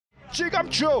Shake up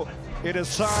Joe. It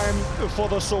is time for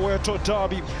the Soweto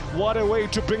derby. What a way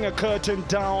to bring a curtain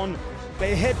down.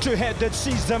 A head-to-head that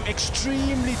sees them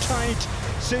extremely tight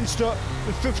since the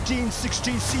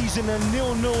 15-16 season, a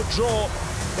 0-0 draw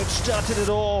that started it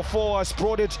all for us,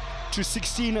 brought it to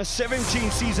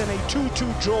 16-17 season, a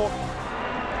 2-2 draw.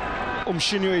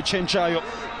 Umshinyo Chenchayo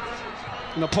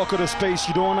in a pocket of space.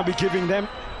 You don't want to be giving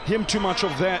him too much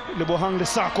of that. Lebohang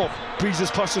Lesako breezes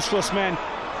past his first man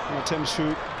and attempts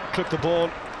to clip the ball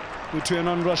into an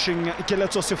on-rushing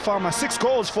Keletso Sefama. 6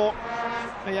 goals for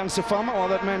a young Sefama, while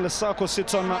that man Lesako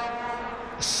sits on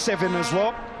 7 as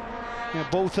well. Yeah,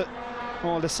 both,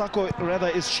 Lesako rather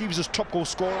is Chiefs' top goal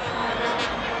scorer.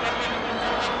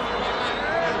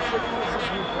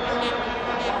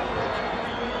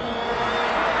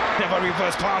 Never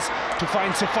reverse pass to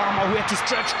find Sefama, who had to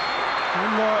stretch.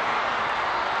 And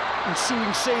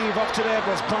ensuing save after that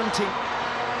was Bunting.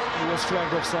 He was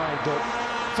flagged offside though.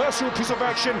 First real piece of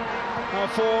action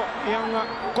for young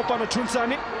Kopano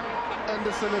Tunsani. And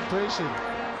the celebration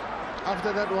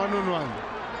after that one-on-one,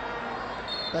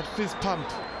 that fist pump.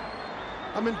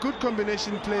 I mean, good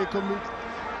combination play.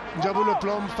 Njabulo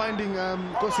Plum finding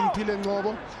Kosing Pile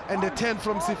Ngobo, and the 10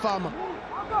 from Sefama.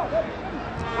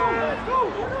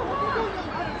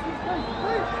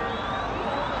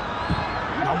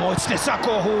 Now it's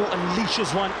Lesako who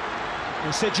unleashes one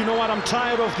and said, you know what, I'm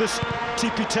tired of this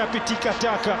tippy-tappy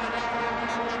tika-taka.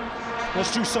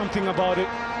 Let's do something about it.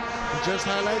 He just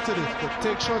highlighted it, but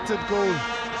take shots at goal.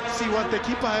 See what the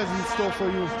keeper has in store for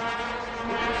you.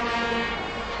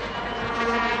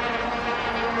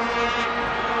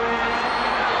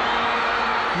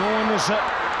 No one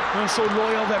is so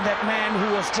loyal than that man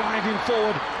who was driving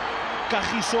forward,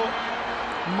 Kagiso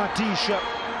Matisha.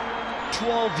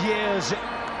 12 years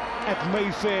at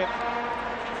Mayfair.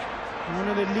 One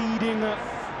of the leading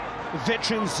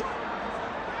veterans.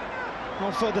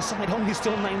 On further side, only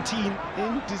still 19.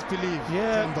 In disbelief.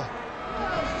 Yeah. Remember.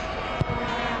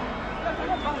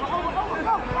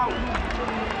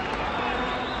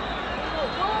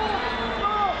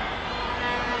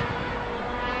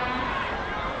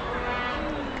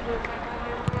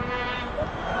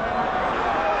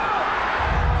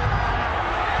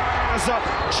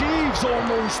 Chiefs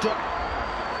almost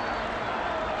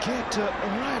get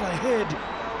right ahead.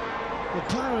 The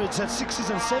Pirates at 6s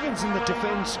and 7s in the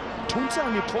defense.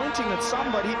 Tunsani pointing at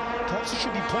somebody. Perhaps he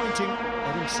should be pointing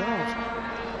at himself.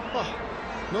 Oh,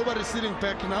 nobody's sitting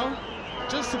back now.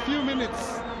 Just a few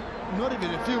minutes. Not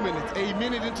even a few minutes. A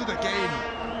minute into the game.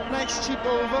 Nice chip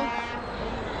over.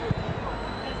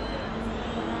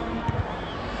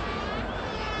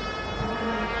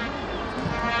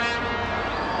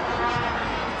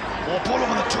 Ball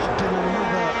over the top and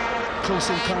another close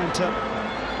encounter.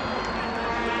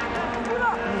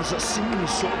 There's a senior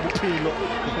sort of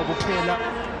Bupela,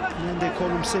 and then they call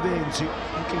him Sebenzi,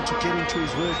 looking to get into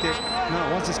his work there.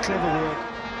 Now, once it's clever work,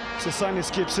 Sesani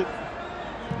skips it.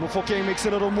 Mofoke makes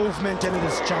a little movement, and it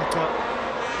is Chaka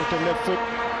with the left foot.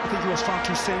 I think he was far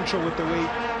too central with the way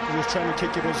he was trying to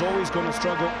kick it. He was always going to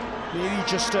struggle. Maybe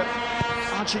just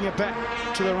arching it back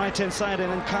to the right-hand side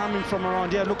and then coming from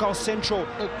around. Yeah, look how central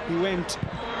he went.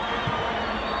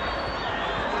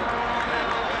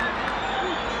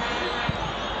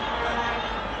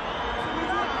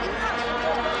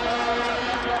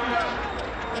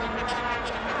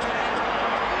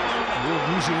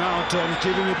 Losing out and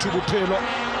giving it to Bupelo.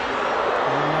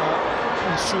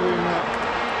 Ensuing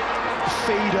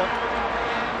fader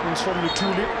comes from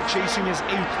Lutuli, chasing his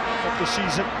 8th of the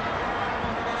season.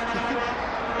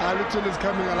 Lutuli is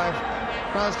coming alive.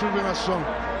 Now it's proving us strong.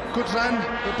 Good run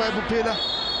by Bupela,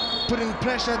 putting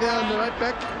pressure there on the right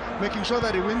back, making sure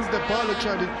that he wins the ball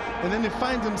actually, and then he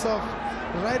finds himself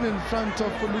right in front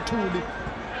of Lutuli.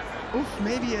 Oof,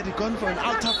 maybe had he gone for an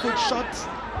outer foot shot.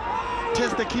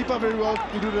 Test the keeper very well,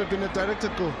 it would have been a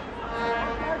directed goal.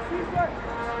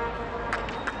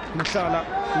 Mkhala,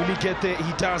 will he get there?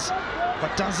 He does.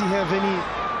 But does he have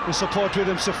any support with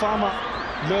him? Sefama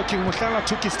lurking. Mkhala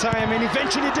took his time and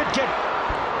eventually did get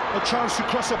a chance to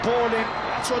cross a ball in.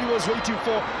 That's what he was waiting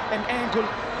for. An angle,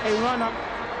 a run-up,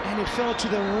 and it fell to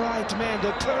the right man,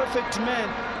 the perfect man.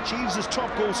 Chiefs'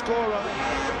 top goal scorer.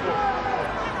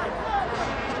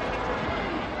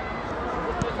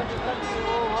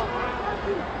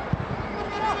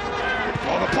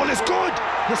 Oh, the ball is good.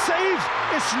 The save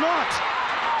is not.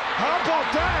 How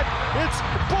about that? It's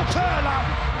Bopela.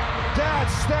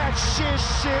 That's that shit.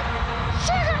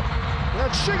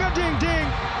 That sugar ding ding.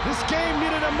 This game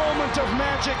needed a moment of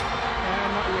magic,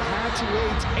 and we had to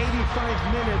wait 85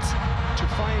 minutes to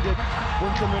find it.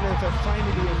 Winkelmann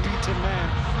finally a beaten man.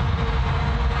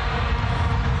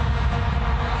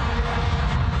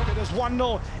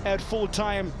 1-0 at full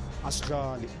time.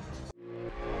 Australia.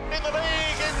 In the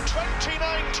league in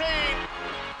 29